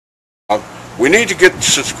We need to get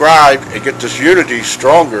subscribed and get this unity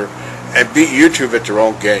stronger and beat YouTube at their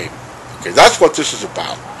own game. Okay, that's what this is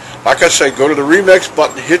about. Like I say, go to the remix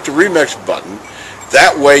button, hit the remix button.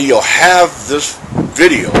 That way you'll have this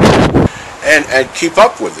video and keep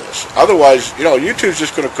up with this. Otherwise, you know, YouTube's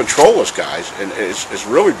just going to control us, guys, and it's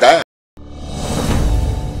really bad.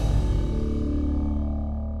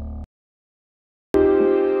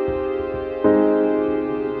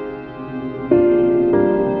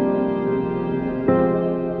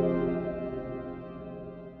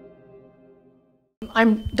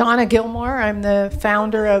 I'm Donna Gilmore. I'm the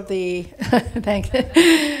founder of the San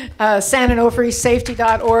Onofre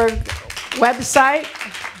Safety.org website.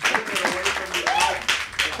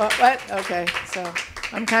 What? Okay, so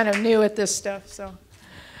I'm kind of new at this stuff. So,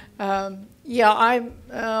 yeah, I'm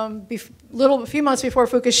a few months before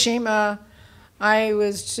Fukushima, I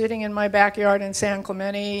was sitting in my backyard in San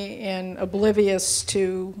Clemente and oblivious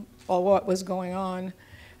to all what was going on.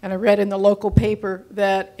 And I read in the local paper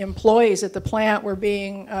that employees at the plant were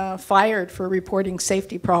being fired for reporting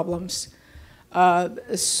safety problems.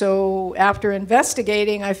 So after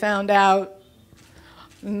investigating, I found out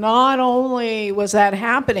not only was that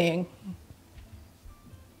happening,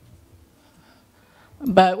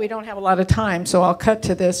 but we don't have a lot of time, so I'll cut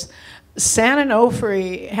to this. San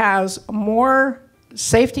Onofre has more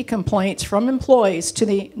safety complaints from employees to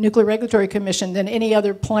the Nuclear Regulatory Commission than any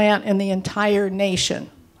other plant in the entire nation.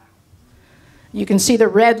 You can see the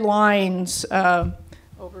red lines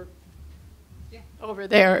over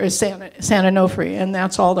there is San Onofre, and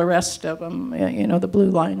that's all the rest of them, you know, the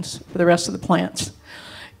blue lines for the rest of the plants.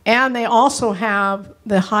 And they also have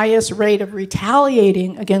the highest rate of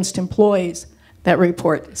retaliating against employees that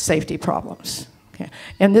report safety problems. Okay.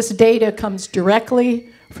 And this data comes directly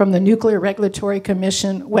from the Nuclear Regulatory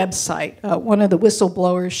Commission website. One of the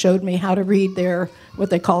whistleblowers showed me how to read their, what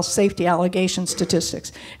they call safety allegation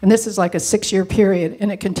statistics. And this is like a 6-year period, and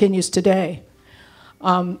it continues today.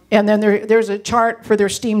 And then there's a chart for their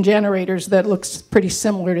steam generators that looks pretty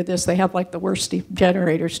similar to this. They have like the worst steam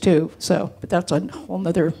generators too. So, but that's a whole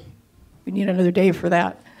nother, we need another day for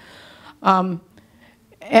that. And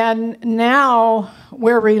now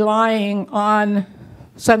we're relying on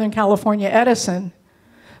Southern California Edison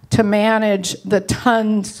to manage the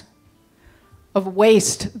tons of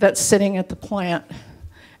waste that's sitting at the plant.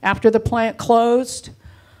 After the plant closed,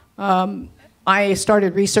 I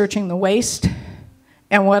started researching the waste,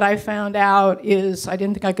 and what I found out is, I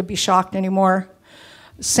didn't think I could be shocked anymore.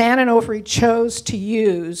 San Onofre chose to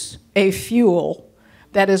use a fuel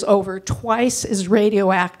that is over twice as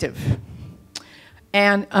radioactive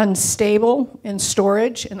and unstable in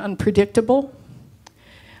storage and unpredictable.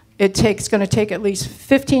 It's going to take at least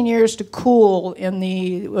 15 years to cool in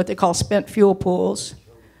the, what they call spent fuel pools,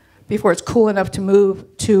 before it's cool enough to move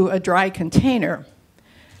to a dry container.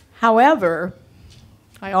 However,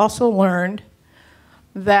 I also learned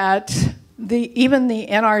that even the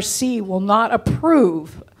NRC will not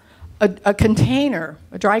approve a container,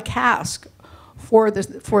 a dry cask, for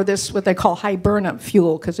this what they call high burnup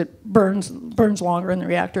fuel, because it burns longer in the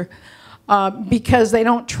reactor. Because they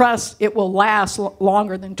don't trust it will last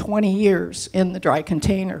longer than 20 years in the dry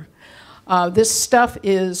container. This stuff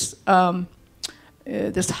is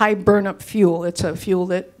this high burnup fuel. It's a fuel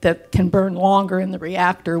that can burn longer in the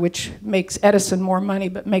reactor, which makes Edison more money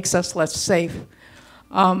but makes us less safe.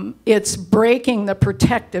 It's breaking the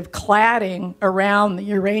protective cladding around the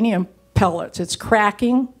uranium pellets. It's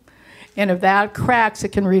cracking, and if that cracks,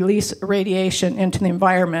 it can release radiation into the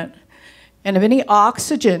environment. And if any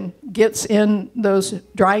oxygen gets in those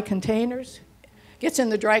dry containers, we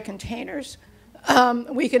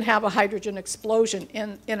can have a hydrogen explosion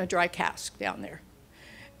in a dry cask down there.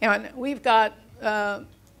 And we've got,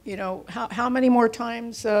 you know, how many more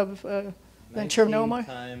times of than Chernobyl? 19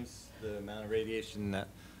 times the amount of radiation that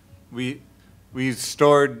we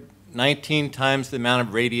stored 19 times the amount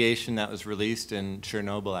of radiation that was released in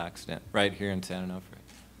Chernobyl accident right here in San Onofre.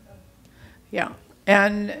 Yeah,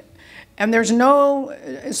 and there's no,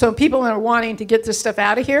 so people are wanting to get this stuff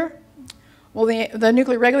out of here. Well, the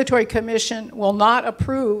Nuclear Regulatory Commission will not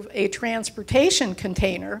approve a transportation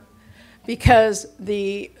container because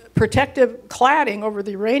the protective cladding over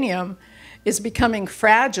the uranium is becoming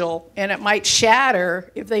fragile, and it might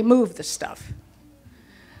shatter if they move the stuff.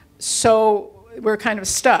 So we're kind of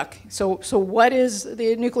stuck. So what is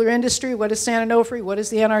the nuclear industry? What is San Onofre? What is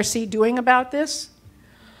the NRC doing about this?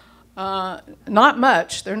 Not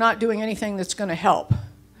much. They're not doing anything that's going to help.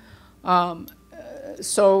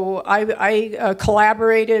 So I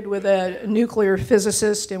collaborated with a nuclear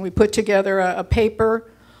physicist, and we put together a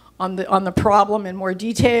paper on the problem in more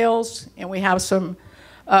details, and we have some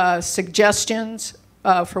suggestions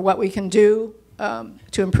for what we can do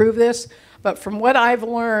to improve this. But from what I've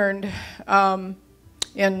learned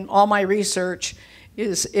in all my research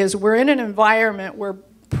is we're in an environment where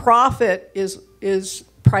profit is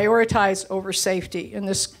prioritized over safety, and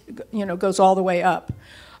this goes all the way up.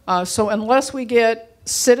 So unless we get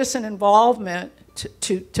citizen involvement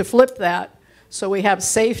to flip that, so we have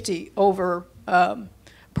safety over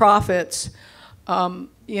profits,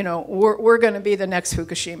 we're going to be the next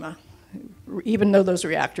Fukushima, even though those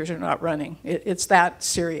reactors are not running. It's that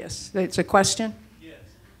serious. It's a question? Yes.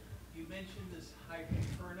 You mentioned this high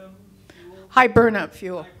burnup fuel. High burnup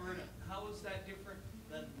fuel. High burnup. How is that different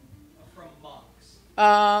than from MOX?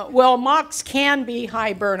 Well, MOX can be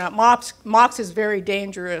high burnup. MOX is very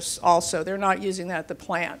dangerous also. They're not using that at the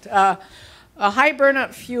plant. A high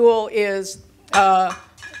burnup fuel is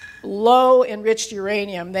low enriched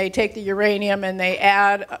uranium. They take the uranium and they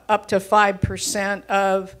add up to 5%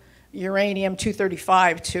 of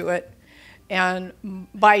uranium-235 to it. And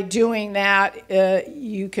by doing that,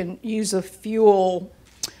 you can use the fuel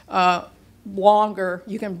longer.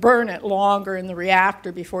 You can burn it longer in the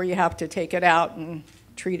reactor before you have to take it out and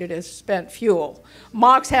treat it as spent fuel.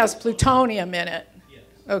 MOX has plutonium in it. Yes.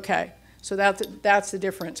 Okay, so that's the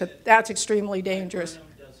difference. That's extremely dangerous.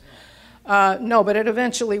 No, but it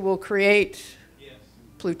eventually will create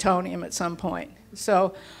plutonium at some point.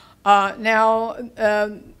 So now,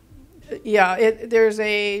 there's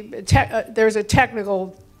a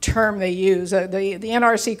technical term they use. The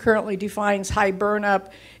NRC currently defines high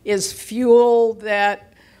burnup is fuel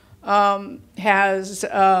that has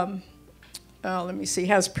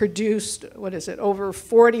produced, what is it, over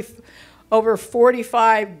 45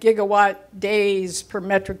 gigawatt days per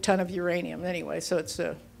metric ton of uranium. Anyway, so it's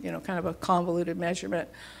a kind of a convoluted measurement.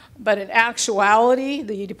 But in actuality,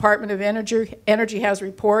 the Department of Energy has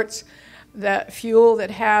reports that fuel that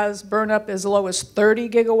has burnup as low as 30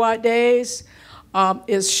 gigawatt days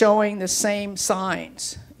is showing the same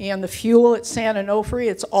signs. And the fuel at San Onofre,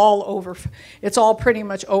 it's all pretty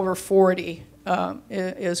much over 40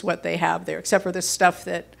 is what they have there, except for the stuff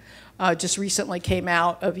that just recently came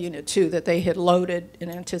out of Unit 2 that they had loaded in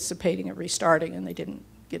anticipating it restarting, and they didn't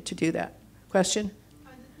get to do that. Question?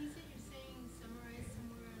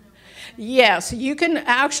 Yes, you can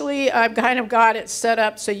actually, I've kind of got it set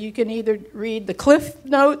up so you can either read the Cliff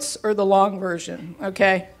Notes or the long version,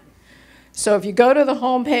 okay? So if you go to the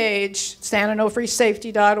homepage,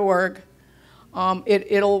 sanonofresafety.org,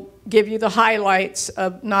 it'll give you the highlights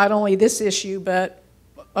of not only this issue, but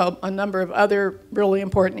a number of other really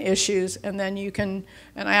important issues. And then you can,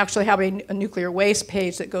 and I actually have a nuclear waste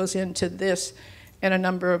page that goes into this and a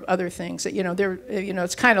number of other things that,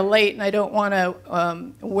 it's kind of late and I don't want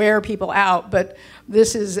to wear people out, but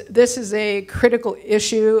this is a critical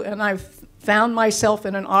issue, and I've found myself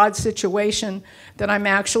in an odd situation that I'm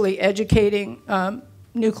actually educating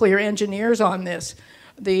nuclear engineers on this.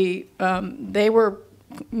 They were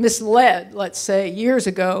misled, let's say, years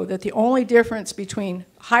ago that the only difference between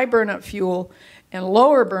high burnup fuel and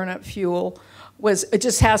lower burnup fuel was it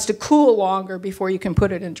just has to cool longer before you can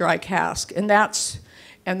put it in dry cask, and that's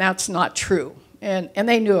not true. And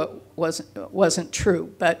they knew it wasn't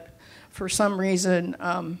true, but for some reason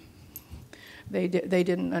they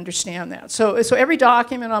didn't understand that. So every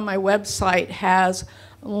document on my website has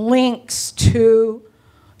links to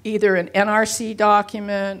either an NRC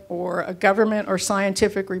document or a government or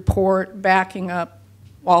scientific report backing up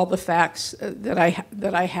all the facts that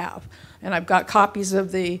I have. And I've got copies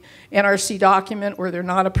of the NRC document where they're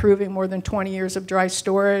not approving more than 20 years of dry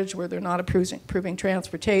storage, where they're not approving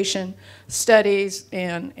transportation, studies,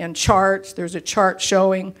 and charts. There's a chart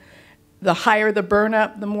showing the higher the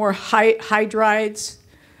burnup, the more hydrides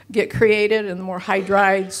get created, and the more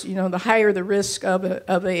hydrides, the higher the risk of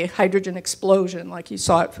a hydrogen explosion like you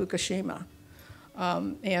saw at Fukushima.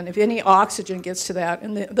 And if any oxygen gets to that,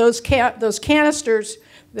 and those canisters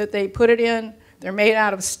that they put it in, they're made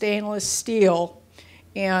out of stainless steel,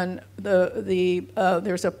 and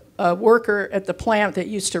there's a worker at the plant that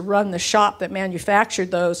used to run the shop that manufactured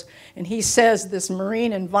those, and he says this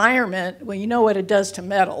marine environment, well, you know what it does to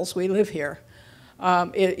metals, we live here,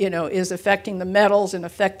 is affecting the metals and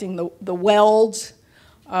affecting the welds.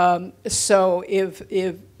 So if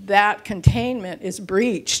that containment is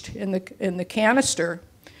breached in the canister,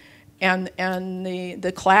 and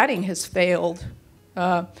the cladding has failed,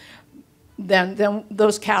 then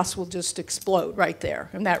those casks will just explode right there,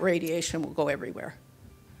 and that radiation will go everywhere.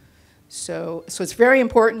 So it's very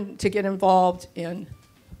important to get involved in.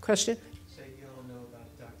 Question? So you all know about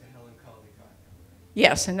Dr. Helen Caldicott?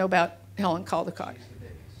 Yes, I know about Helen Caldicott. She's the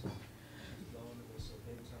biggest. She's blowing the whistle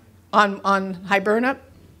big time. On high burnup?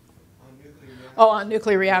 Oh, on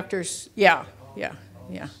nuclear reactors, yeah.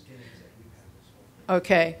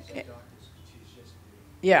 Okay.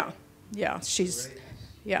 Yeah, she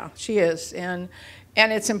is. And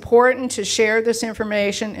it's important to share this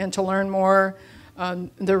information and to learn more.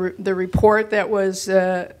 The report that was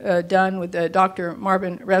done with Dr.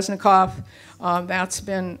 Marvin Resnikoff, that's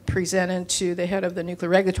been presented to the head of the Nuclear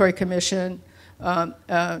Regulatory Commission,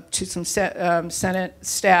 to some Senate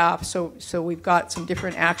staff. So we've got some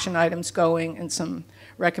different action items going and some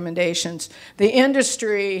recommendations. The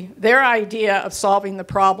industry, their idea of solving the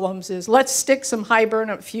problems is let's stick some high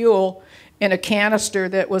burnup fuel in a canister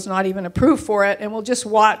that was not even approved for it, and we'll just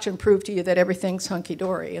watch and prove to you that everything's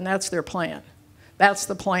hunky-dory, and that's their plan. That's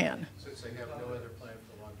the plan. Since they have no other plan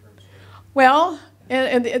for long-term storage. Well,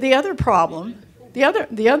 and the other problem, the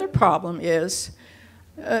other problem is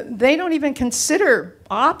they don't even consider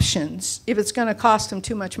options if it's going to cost them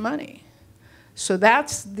too much money. So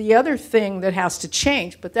that's the other thing that has to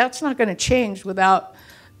change, but that's not going to change without,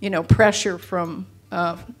 pressure from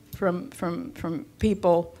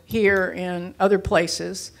people here and other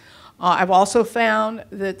places. I've also found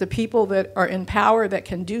that the people that are in power that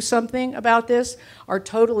can do something about this are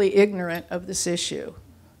totally ignorant of this issue.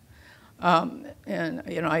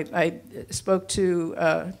 I spoke to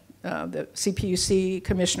the CPUC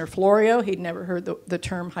Commissioner Florio. He'd never heard the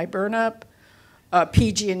term high burnup.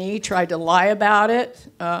 PG&E tried to lie about it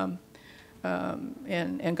and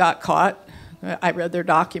got caught. I read their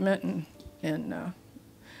document, and now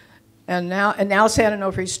San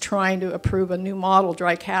Onofre's trying to approve a new model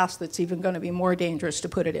dry cask that's even going to be more dangerous to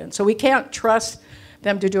put it in. So we can't trust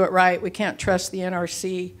them to do it right. We can't trust the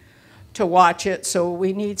NRC to watch it. So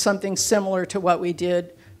we need something similar to what we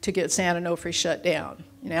did to get San Onofre shut down.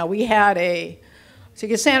 To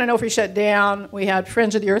get San Onofre shut down, we had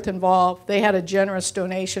Friends of the Earth involved. They had a generous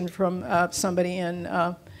donation from somebody in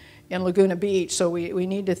Laguna Beach. So we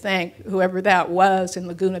need to thank whoever that was in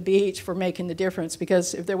Laguna Beach for making the difference,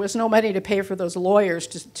 because if there was no money to pay for those lawyers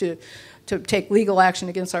to take legal action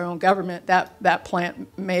against our own government, that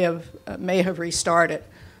plant may have restarted.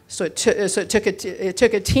 So it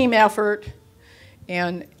took a team effort,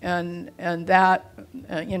 and that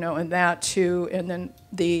too, and then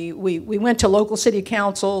we went to local city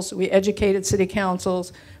councils, we educated city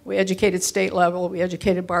councils, we educated state level, we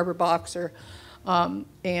educated Barbara Boxer,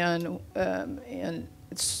 and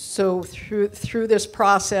so through this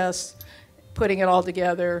process, putting it all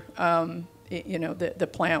together, the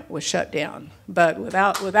plant was shut down. But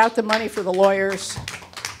without the money for the lawyers,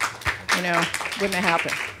 wouldn't have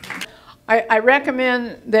happened. I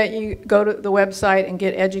recommend that you go to the website and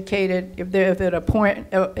get educated if at a point,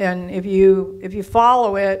 and if you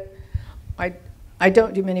follow it. I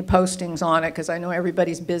don't do many postings on it because I know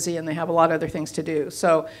everybody's busy and they have a lot of other things to do.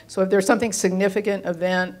 So if there's something significant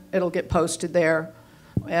event, it'll get posted there.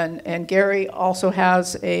 And Gary also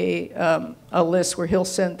has a list where he'll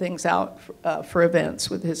send things out for events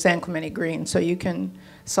with his San Clemente Green, so you can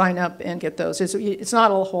sign up and get those. It's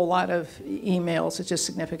not a whole lot of emails, it's just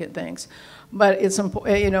significant things. But it's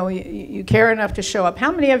important, you care enough to show up.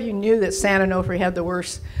 How many of you knew that San Onofre had the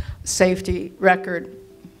worst safety record?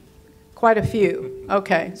 Quite a few.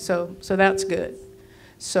 Okay, so that's good.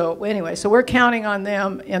 So anyway, so we're counting on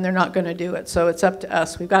them, and they're not going to do it. So it's up to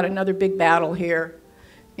us. We've got another big battle here,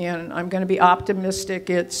 and I'm going to be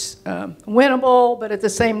optimistic. It's winnable, but at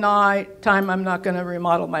the same time, I'm not going to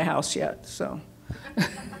remodel my house yet. So.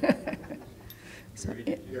 So do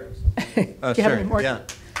you have any more? Yeah.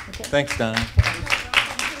 Okay. Thanks, Donna.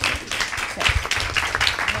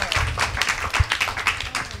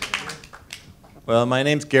 Well, my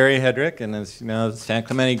name's Gary Headrick, and as you know, San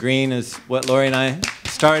Clemente Green is what Lori and I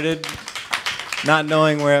started, not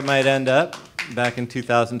knowing where it might end up back in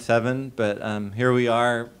 2007. But here we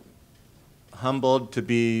are, humbled to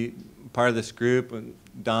be part of this group, with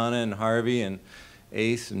Donna and Harvey and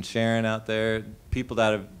Ace and Sharon out there, people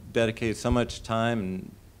that have dedicated so much time,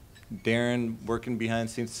 and Darren working behind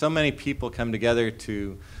the scenes. So many people come together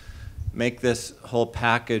to make this whole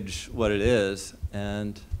package what it is.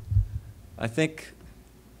 And I think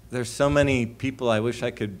there's so many people I wish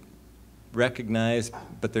I could recognize,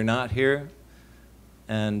 but they're not here.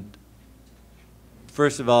 And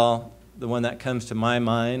first of all, the one that comes to my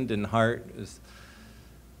mind and heart is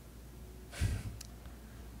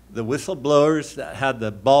the whistleblowers that had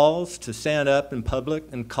the balls to stand up in public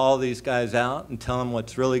and call these guys out and tell them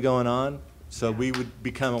what's really going on, so we would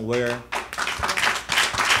become aware.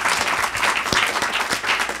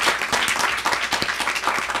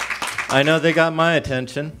 I know they got my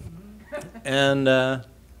attention, and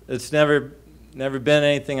it's never been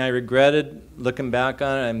anything I regretted looking back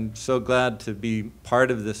on it. I'm so glad to be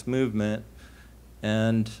part of this movement,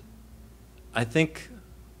 And I think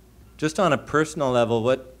just on a personal level,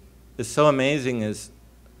 what is so amazing is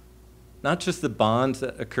not just the bonds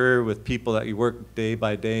that occur with people that you work day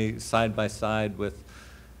by day, side by side with.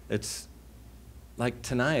 It's like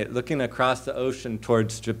tonight, looking across the ocean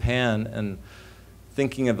towards Japan and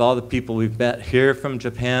thinking of all the people we've met here from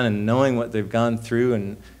Japan and knowing what they've gone through,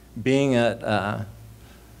 and being at the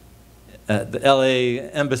LA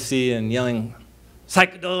embassy and yelling,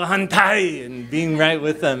 "Saikudo Hantai," and being right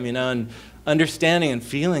with them, you know, and understanding and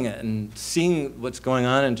feeling it and seeing what's going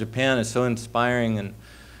on in Japan is so inspiring.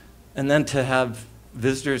 And then to have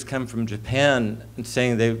visitors come from Japan and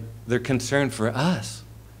saying they're concerned for us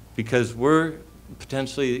because we're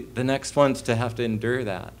potentially the next ones to have to endure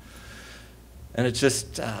that. And it's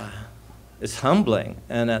just, it's humbling.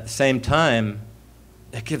 And at the same time,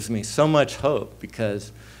 it gives me so much hope,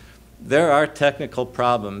 because there are technical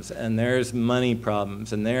problems, and there's money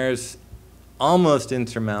problems, and there's almost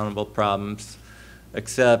insurmountable problems,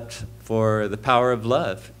 except for the power of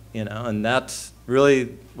love, you know, and that's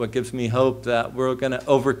really what gives me hope that we're going to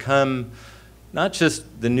overcome not just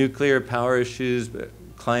the nuclear power issues, but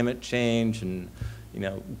climate change and, you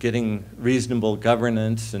know, getting reasonable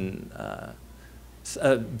governance and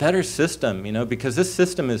a better system, you know, because this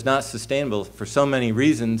system is not sustainable for so many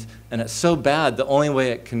reasons, and it's so bad, the only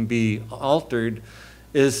way it can be altered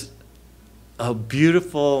is a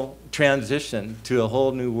beautiful transition to a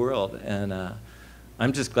whole new world. And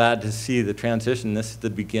I'm just glad to see the transition. This is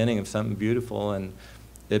the beginning of something beautiful, and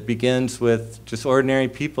it begins with just ordinary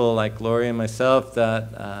people like Lori and myself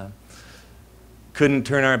that couldn't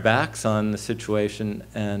turn our backs on the situation.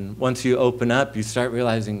 And once you open up, you start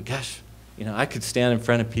realizing, gosh, you know, I could stand in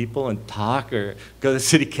front of people and talk, or go to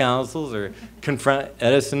city councils, or confront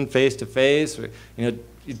Edison face to face, or, you know,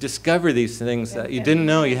 you discover these things that you didn't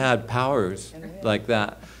know you had powers like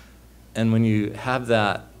that. And when you have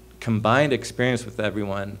that combined experience with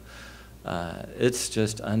everyone, it's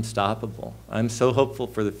just unstoppable. I'm so hopeful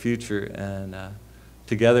for the future, and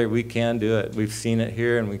together we can do it. We've seen it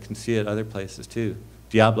here, and we can see it other places too.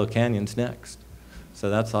 Diablo Canyon's next. So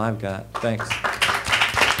that's all I've got. Thanks.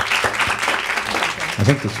 I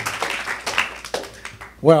think this.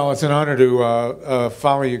 Well, it's an honor to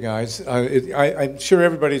follow you guys. I'm sure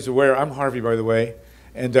everybody's aware. I'm Harvey, by the way,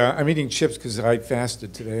 and I'm eating chips because I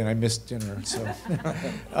fasted today and I missed dinner. So,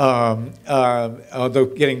 although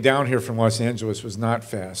getting down here from Los Angeles was not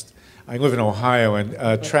fast. I live in Ohio,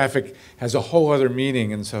 and traffic has a whole other meaning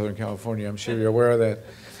in Southern California. I'm sure you're aware of that.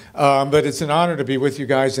 But it's an honor to be with you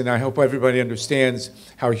guys, and I hope everybody understands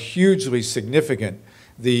how hugely significant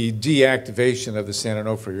the deactivation of the San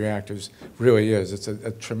Onofre reactors really is. It's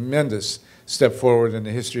a tremendous step forward in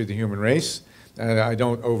the history of the human race. And I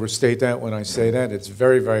don't overstate that when I say that. It's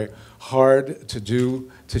very, very hard to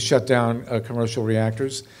do, to shut down commercial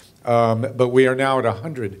reactors. But we are now at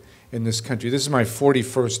 100 in this country. This is my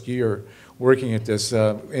 41st year working at this.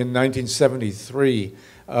 In 1973,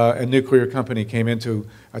 a nuclear company came into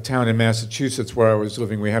a town in Massachusetts where I was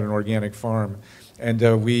living. We had an organic farm.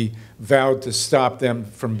 And we vowed to stop them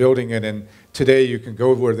from building it. And today you can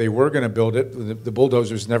go where they were going to build it. The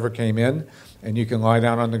bulldozers never came in. And you can lie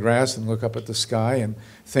down on the grass and look up at the sky and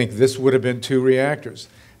think this would have been 2 reactors.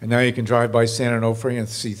 And now you can drive by San Onofre and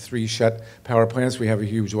see 3 shut power plants. We have a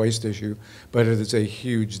huge waste issue, but it is a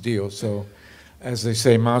huge deal. So as they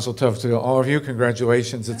say, mazel tov to all of you.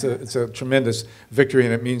 Congratulations. It's a tremendous victory,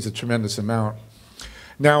 and it means a tremendous amount.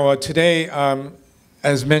 Now, today,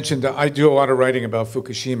 as mentioned, I do a lot of writing about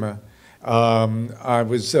Fukushima.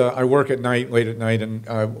 I work at night, late at night, and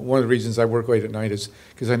one of the reasons I work late at night is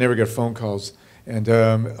because I never get phone calls. And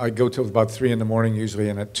I go till about 3 in the morning usually,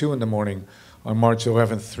 and at 2 in the morning on March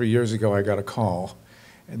 11th, 3 years ago, I got a call.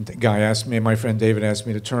 And the guy asked me, my friend David asked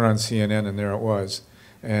me to turn on CNN, and there it was.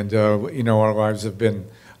 And, you know, our lives have been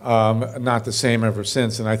not the same ever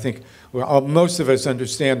since. And I think most of us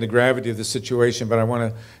understand the gravity of the situation, but I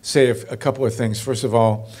want to say a couple of things. First of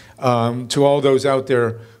all, to all those out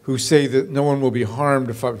there who say that no one will be harmed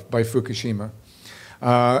by Fukushima,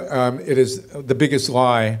 it is the biggest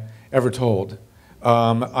lie ever told.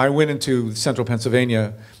 I went into central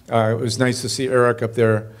Pennsylvania. It was nice to see Eric up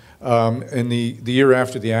there in the year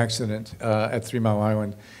after the accident at 3 Mile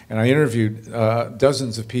Island, and I interviewed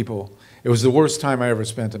dozens of people. It was the worst time I ever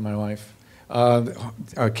spent in my life.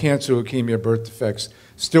 Cancer, leukemia, birth defects,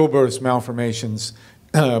 stillbirths, malformations,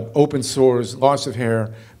 open sores, loss of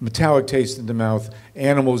hair, metallic taste in the mouth,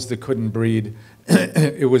 animals that couldn't breed.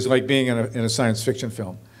 It was like being in a science fiction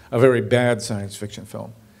film, a very bad science fiction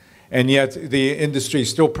film. And yet the industry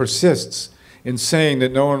still persists in saying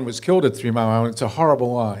that no one was killed at 3 Mile Island. It's a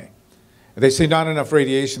horrible lie. They say not enough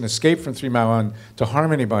radiation escaped from 3 Mile Island to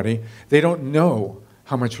harm anybody. They don't know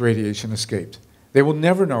how much radiation escaped. They will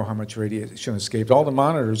never know how much radiation escaped. All the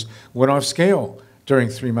monitors went off scale during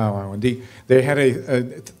 3 Mile Island. They had a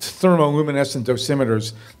thermoluminescent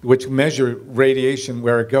dosimeters which measure radiation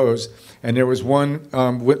where it goes, and there was one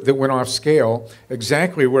that went off scale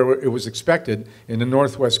exactly where it was expected in the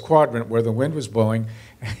northwest quadrant where the wind was blowing,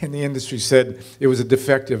 and the industry said it was a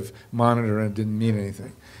defective monitor and it didn't mean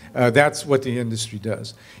anything. That's what the industry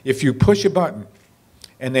does. If you push a button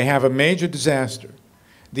and they have a major disaster,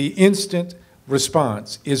 the instant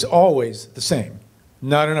response is always the same.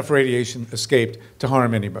 Not enough radiation escaped to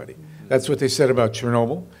harm anybody. That's what they said about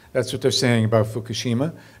Chernobyl. That's what they're saying about Fukushima.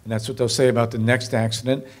 And that's what they'll say about the next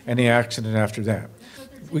accident and the accident after that.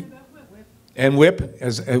 And WIP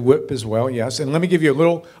as well, yes. And let me give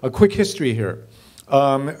you a quick history here,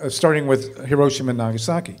 starting with Hiroshima and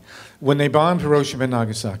Nagasaki. When they bombed Hiroshima and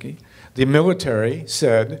Nagasaki, the military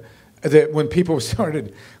said that when people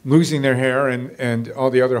started losing their hair and all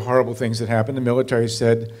the other horrible things that happened, the military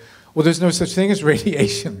said, well, there's no such thing as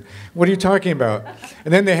radiation. What are you talking about?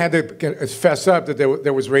 And then they had to fess up that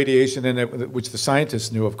there was radiation in it, which the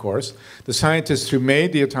scientists knew, of course. The scientists who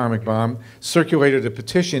made the atomic bomb circulated a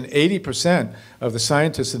petition. 80% of the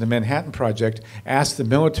scientists in the Manhattan Project asked the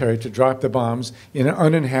military to drop the bombs in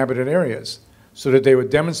uninhabited areas so that they would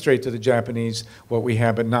demonstrate to the Japanese what we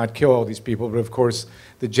have but not kill all these people. But of course,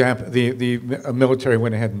 the military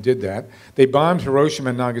went ahead and did that. They bombed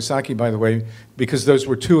Hiroshima and Nagasaki, by the way, because those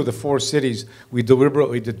were 2 of the 4 cities we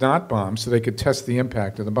deliberately did not bomb so they could test the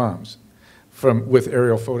impact of the bombs with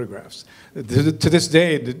aerial photographs. To this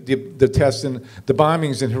day, the tests and the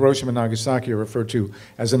bombings in Hiroshima and Nagasaki are referred to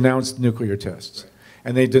as announced nuclear tests.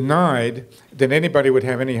 And they denied that anybody would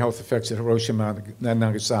have any health effects at Hiroshima and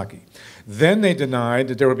Nagasaki. Then they denied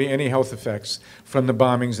that there would be any health effects from the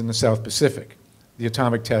bombings in the South Pacific, the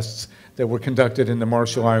atomic tests that were conducted in the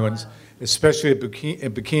Marshall Islands, especially at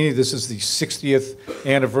Bikini. This is the 60th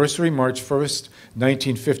anniversary, March 1st,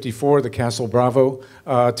 1954, the Castle Bravo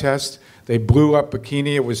test. They blew up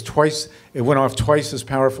Bikini. It went off twice as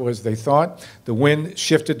powerful as they thought. The wind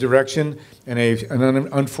shifted direction, and an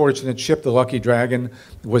unfortunate ship, the Lucky Dragon,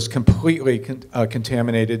 was completely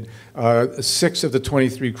contaminated. 6 of the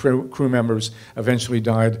 23 crew members eventually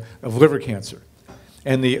died of liver cancer.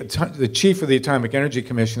 And the chief of the Atomic Energy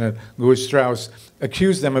Commission, Louis Strauss,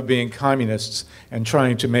 accused them of being communists and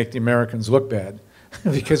trying to make the Americans look bad.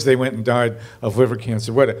 Because they went and died of liver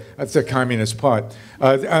cancer. That's a communist plot.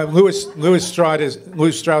 Louis Strauss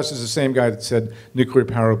is the same guy that said nuclear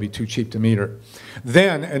power will be too cheap to meter.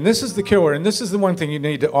 Then, and this is the killer, and this is the one thing you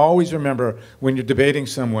need to always remember when you're debating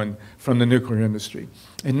someone from the nuclear industry.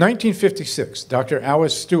 In 1956, Dr.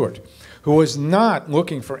 Alice Stewart, who was not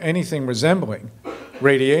looking for anything resembling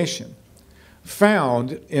radiation,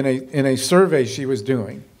 found in a survey she was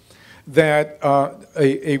doing that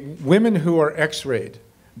women who are x-rayed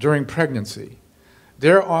during pregnancy,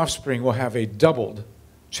 their offspring will have a doubled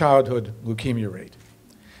childhood leukemia rate.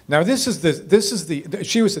 Now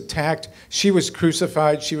she was attacked, she was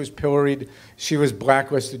crucified, she was pilloried, she was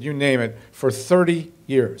blacklisted, you name it, for 30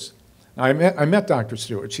 years. I met Dr.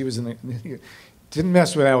 Stewart. She was didn't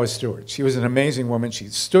mess with Alice Stewart. She was an amazing woman. She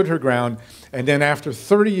stood her ground, and then after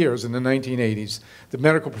 30 years in the 1980s, the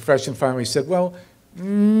medical profession finally said, well,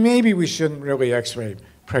 maybe we shouldn't really x-ray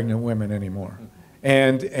pregnant women anymore.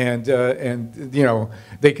 And you know,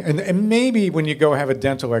 and maybe when you go have a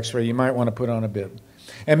dental x-ray, you might want to put on a bib.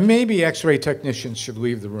 And maybe x-ray technicians should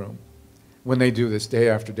leave the room when they do this day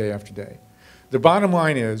after day after day. The bottom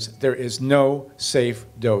line is there is no safe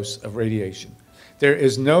dose of radiation. There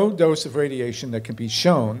is no dose of radiation that can be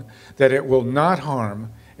shown that it will not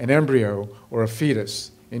harm an embryo or a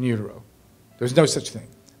fetus in utero. There's no such thing.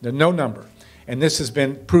 There's no number. And this has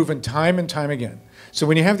been proven time and time again. So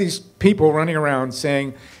when you have these people running around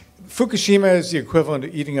saying, Fukushima is the equivalent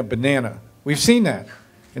of eating a banana, we've seen that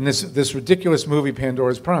in this ridiculous movie,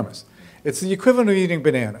 Pandora's Promise. It's the equivalent of eating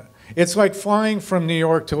banana. It's like flying from New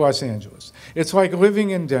York to Los Angeles. It's like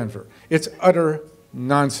living in Denver. It's utter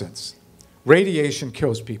nonsense. Radiation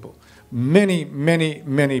kills people. Many, many,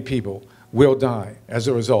 many people will die as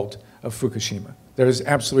a result of Fukushima. There is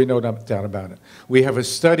absolutely no doubt about it. We have a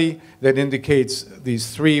study that indicates these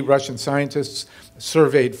 3 Russian scientists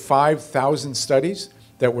surveyed 5,000 studies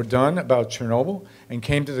that were done about Chernobyl and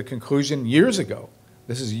came to the conclusion years ago,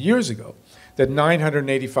 this is years ago, that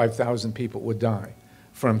 985,000 people would die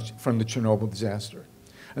from the Chernobyl disaster.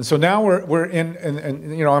 And so now we're in,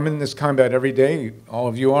 and you know, I'm in this combat every day, all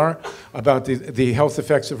of you are, about the health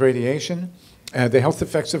effects of radiation. The health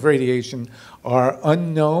effects of radiation are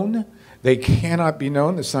unknown. They cannot be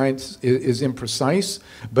known. The science is imprecise,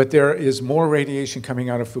 but there is more radiation coming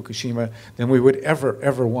out of Fukushima than we would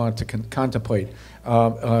ever want to contemplate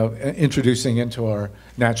introducing into our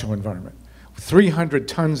natural environment. 300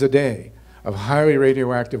 tons a day of highly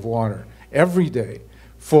radioactive water every day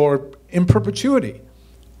in perpetuity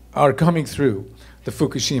are coming through the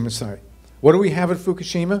Fukushima site. What do we have at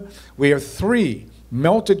Fukushima? We have 3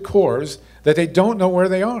 melted cores that they don't know where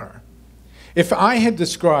they are. If I had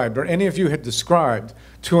described, or any of you had described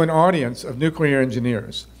to an audience of nuclear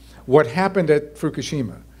engineers what happened at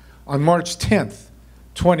Fukushima on March 10th,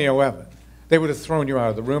 2011, they would have thrown you out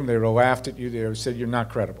of the room, they would have laughed at you, they would have said you're not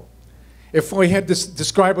credible. If we had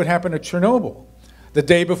described what happened at Chernobyl the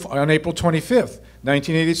day before, on April 25th,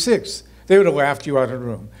 1986, they would have laughed you out of the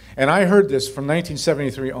room. And I heard this from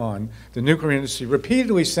 1973 on, the nuclear industry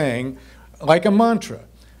repeatedly saying, like a mantra,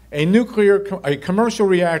 a commercial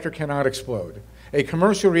reactor cannot explode. A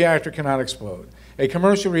commercial reactor cannot explode. A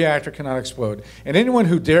commercial reactor cannot explode. And anyone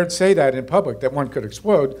who dared say that in public, that one could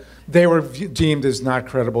explode, they were deemed as not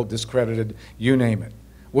credible, discredited, you name it.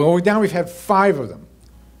 Well, now we've had 5 of them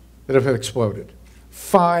that have exploded.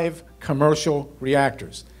 5 commercial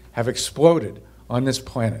reactors have exploded on this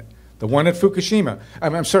planet. The one at Fukushima,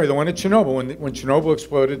 I'm sorry, the one at Chernobyl, when Chernobyl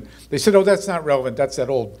exploded, they said, oh, that's not relevant, that's that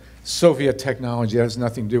old Soviet technology, that has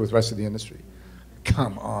nothing to do with the rest of the industry.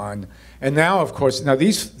 Come on. And now, of course, now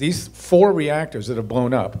these 4 reactors that have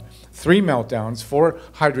blown up, 3 meltdowns, 4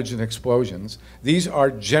 hydrogen explosions, these are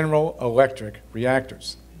General Electric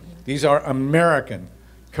reactors. These are American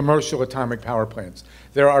commercial atomic power plants.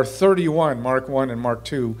 There are 31 Mark I and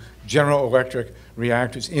Mark II General Electric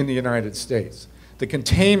reactors in the United States. The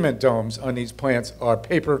containment domes on these plants are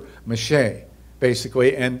paper mache,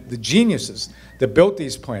 basically, and the geniuses that built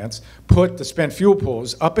these plants put the spent fuel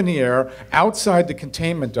pools up in the air outside the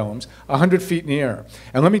containment domes, 100 feet in the air.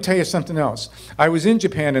 And let me tell you something else. I was in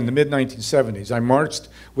Japan in the mid-1970s. I marched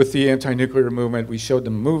with the anti-nuclear movement. We showed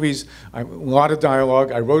them movies, a lot of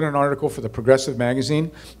dialogue. I wrote an article for the Progressive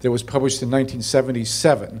magazine that was published in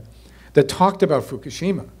 1977 that talked about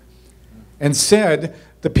Fukushima and said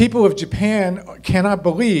the people of Japan cannot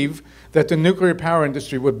believe that the nuclear power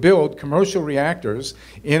industry would build commercial reactors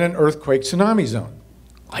in an earthquake tsunami zone,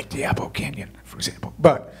 like Diablo Canyon, for example.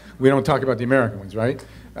 But we don't talk about the American ones, right?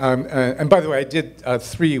 And by the way, I did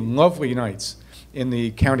 3 lovely nights in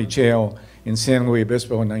the county jail in San Luis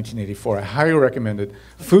Obispo in 1984. I highly recommend it.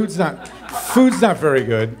 Food's not very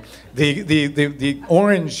good. The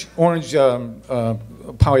orange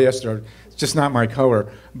polyester, it's just not my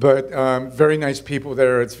color. But very nice people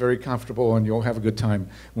there. It's very comfortable, and you'll have a good time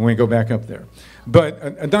when we go back up there.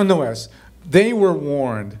 But nonetheless, they were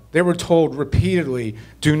warned. They were told repeatedly,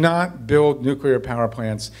 do not build nuclear power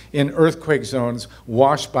plants in earthquake zones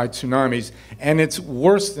washed by tsunamis. And it's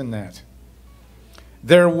worse than that.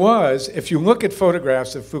 There was, if you look at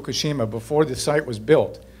photographs of Fukushima before the site was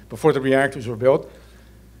built, before the reactors were built,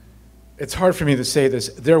 it's hard for me to say this,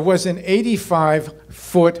 there was an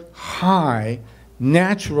 85-foot high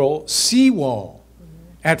natural seawall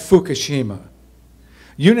at Fukushima.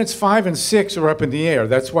 Units 5 and 6 are up in the air.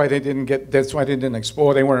 That's why they didn't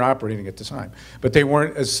explode. They weren't operating at the time. But they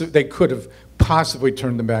weren't they could have possibly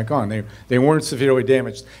turned them back on. They weren't severely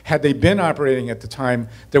damaged. Had they been operating at the time,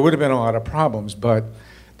 there would have been a lot of problems. But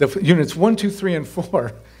the units 1, 2, 3, and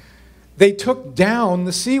 4, they took down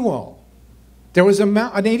the seawall. There was an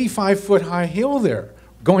 85-foot high hill there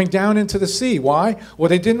going down into the sea. Why? Well,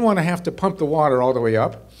 they didn't want to have to pump the water all the way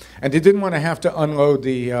up, and they didn't want to have to unload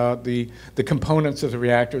the components of the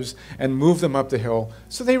reactors and move them up the hill,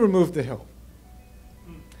 so they removed the hill.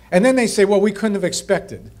 And then they say, well, we couldn't have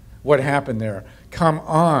expected what happened there. Come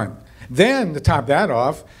on. Then, to top that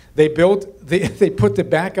off, they put the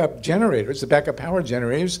backup generators, the backup power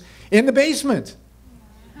generators, in the basement,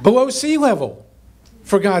 below sea level,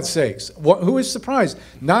 for God's sakes. Who is surprised?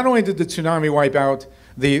 Not only did the tsunami wipe out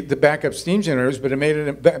the backup steam generators, but it made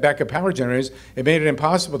it backup power generators. It made it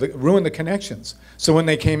impossible to ruin the connections. So when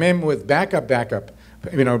they came in with backup, brought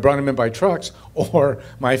them in by trucks, or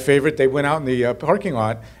my favorite, they went out in the parking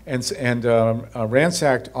lot and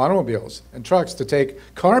ransacked automobiles and trucks to take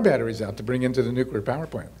car batteries out to bring into the nuclear power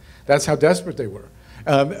plant. That's how desperate they were.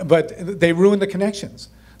 But they ruined the connections.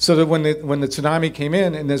 So that when the tsunami came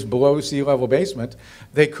in this below sea level basement,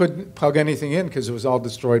 they couldn't plug anything in because it was all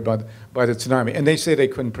destroyed by the tsunami. And they say they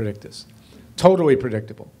couldn't predict this. Totally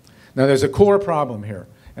predictable. Now there's a core problem here,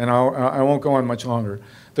 and I won't go on much longer.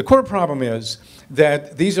 The core problem is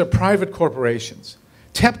that these are private corporations.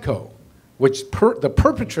 TEPCO, which the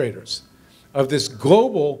perpetrators of this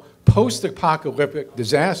global post-apocalyptic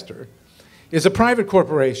disaster, is a private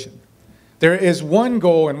corporation. There is one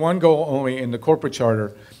goal and one goal only in the corporate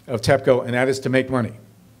charter of TEPCO, and that is to make money.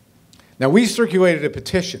 Now, we circulated a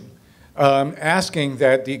petition asking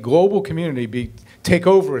that the global community take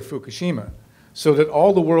over at Fukushima so that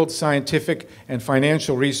all the world's scientific and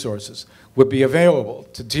financial resources would be available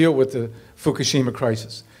to deal with the Fukushima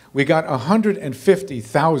crisis. We got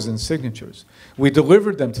 150,000 signatures. We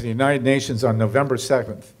delivered them to the United Nations on November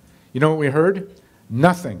 7th. You know what we heard?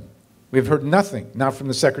 Nothing. We've heard nothing, not from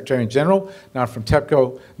the Secretary General, not from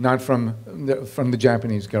TEPCO, not from the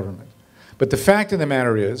Japanese government. But the fact of the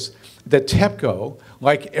matter is that TEPCO,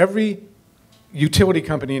 like every utility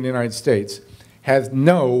company in the United States, has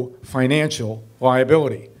no financial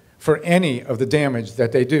liability for any of the damage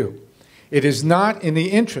that they do. It is not in the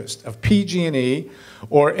interest of PG&E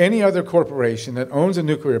or any other corporation that owns a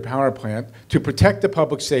nuclear power plant to protect the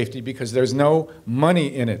public safety because there's no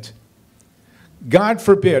money in it. God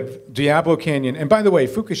forbid Diablo Canyon, and by the way,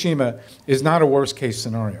 Fukushima is not a worst case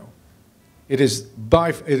scenario. It is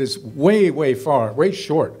way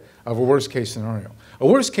short of a worst case scenario. A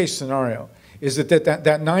worst case scenario is that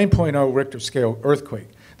 9.0 Richter scale earthquake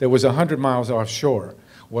that was 100 miles offshore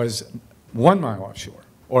was 1 mile offshore,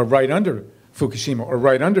 or right under Fukushima, or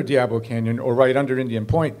right under Diablo Canyon, or right under Indian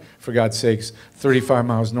Point, for God's sakes, 35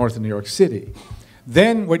 miles north of New York City.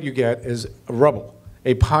 Then what you get is rubble,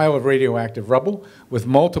 a pile of radioactive rubble with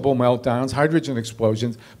multiple meltdowns, hydrogen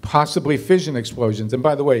explosions, possibly fission explosions. And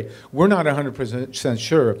by the way, we're not 100%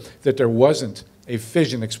 sure that there wasn't a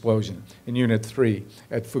fission explosion in Unit 3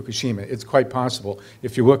 at Fukushima. It's quite possible.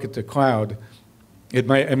 If you look at the cloud, it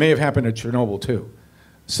may have happened at Chernobyl too.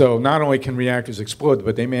 So not only can reactors explode,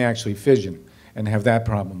 but they may actually fission and have that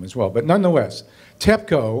problem as well. But nonetheless,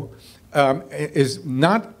 TEPCO is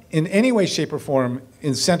not in any way, shape, or form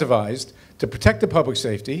incentivized to protect the public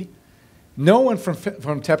safety. No one from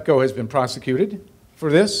TEPCO has been prosecuted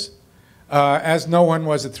for this, as no one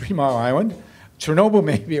was at 3 Mile Island. Chernobyl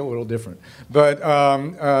may be a little different. But,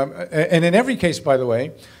 and in every case, by the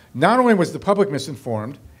way, not only was the public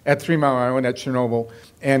misinformed at 3 Mile Island, at Chernobyl,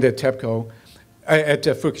 and at TEPCO, at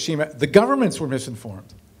Fukushima, the governments were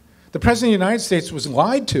misinformed. The President of the United States was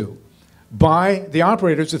lied to by the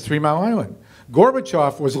operators of 3 Mile Island.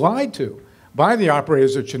 Gorbachev was lied to by the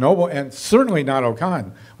operators of Chernobyl, and certainly Nato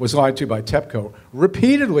Khan was lied to by TEPCO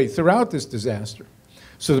repeatedly throughout this disaster.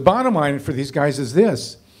 So the bottom line for these guys is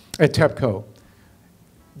this at TEPCO.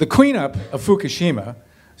 The cleanup of Fukushima,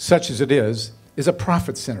 such as it is a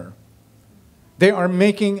profit center. They are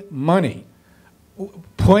making money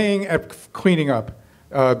playing at cleaning up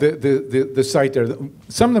the site there.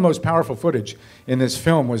 Some of the most powerful footage in this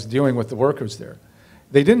film was dealing with the workers there.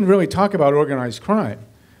 They didn't really talk about organized crime,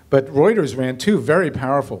 but Reuters ran 2 very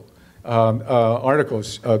powerful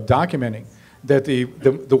articles documenting that the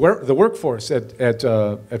workforce at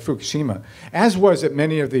Fukushima, as was at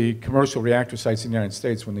many of the commercial reactor sites in the United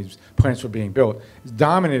States when these plants were being built, is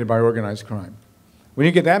dominated by organized crime. When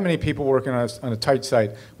you get that many people working on a tight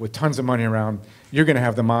site with tons of money around, you're going to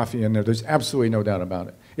have the mafia in there. There's absolutely no doubt about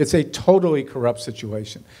it. It's a totally corrupt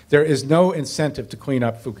situation. There is no incentive to clean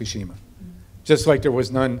up Fukushima. Just like there was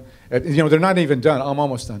none, they're not even done. I'm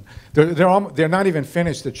almost done. They're not even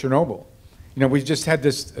finished at Chernobyl. We just had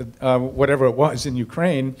this, whatever it was in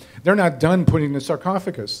Ukraine. They're not done putting the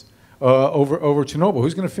sarcophagus over Chernobyl.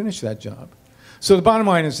 Who's going to finish that job? So the bottom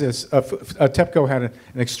line is this. TEPCO had an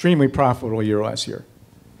extremely profitable year last year.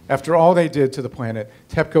 After all they did to the planet,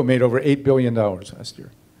 TEPCO made over $8 billion last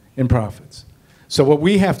year in profits. So what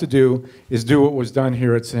we have to do is do what was done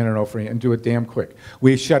here at San Onofre and do it damn quick.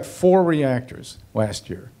 We shut 4 reactors last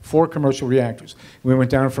year, 4 commercial reactors. We went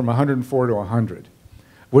down from 104 to 100.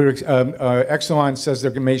 Exelon says they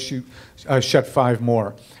may shut 5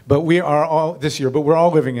 more. But we are all, this year, but we're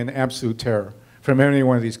all living in absolute terror from any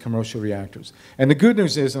one of these commercial reactors. And the good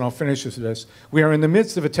news is, and I'll finish with this, we are in the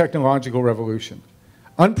midst of a technological revolution,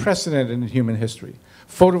 unprecedented in human history.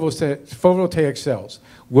 Photovoltaic cells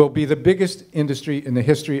will be the biggest industry in the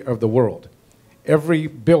history of the world. Every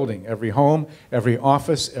building, every home, every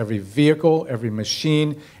office, every vehicle, every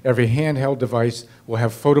machine, every handheld device will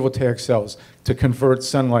have photovoltaic cells to convert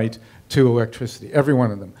sunlight to electricity, every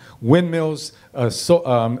one of them. Windmills,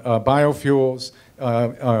 biofuels,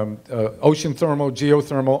 ocean thermal,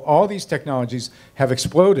 geothermal, all these technologies have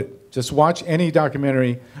exploded. Just watch any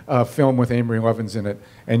documentary film with Amory Lovins in it,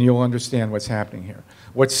 and you'll understand what's happening here.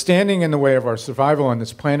 What's standing in the way of our survival on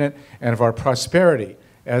this planet and of our prosperity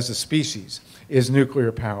as a species is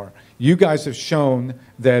nuclear power. You guys have shown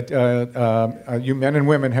that, you men and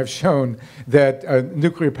women have shown that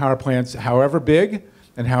nuclear power plants, however big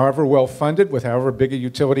and however well funded, with however big a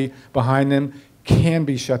utility behind them, can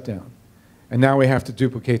be shut down. And now we have to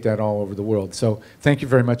duplicate that all over the world. So thank you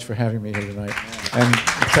very much for having me here tonight. And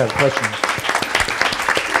let's have questions.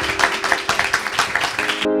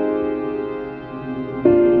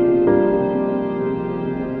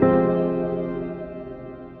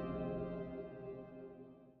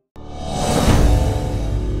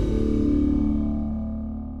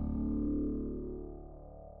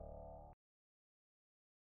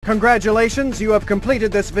 Congratulations, you have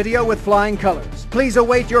completed this video with flying colors. Please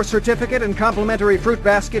await your certificate and complimentary fruit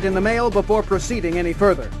basket in the mail before proceeding any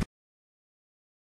further.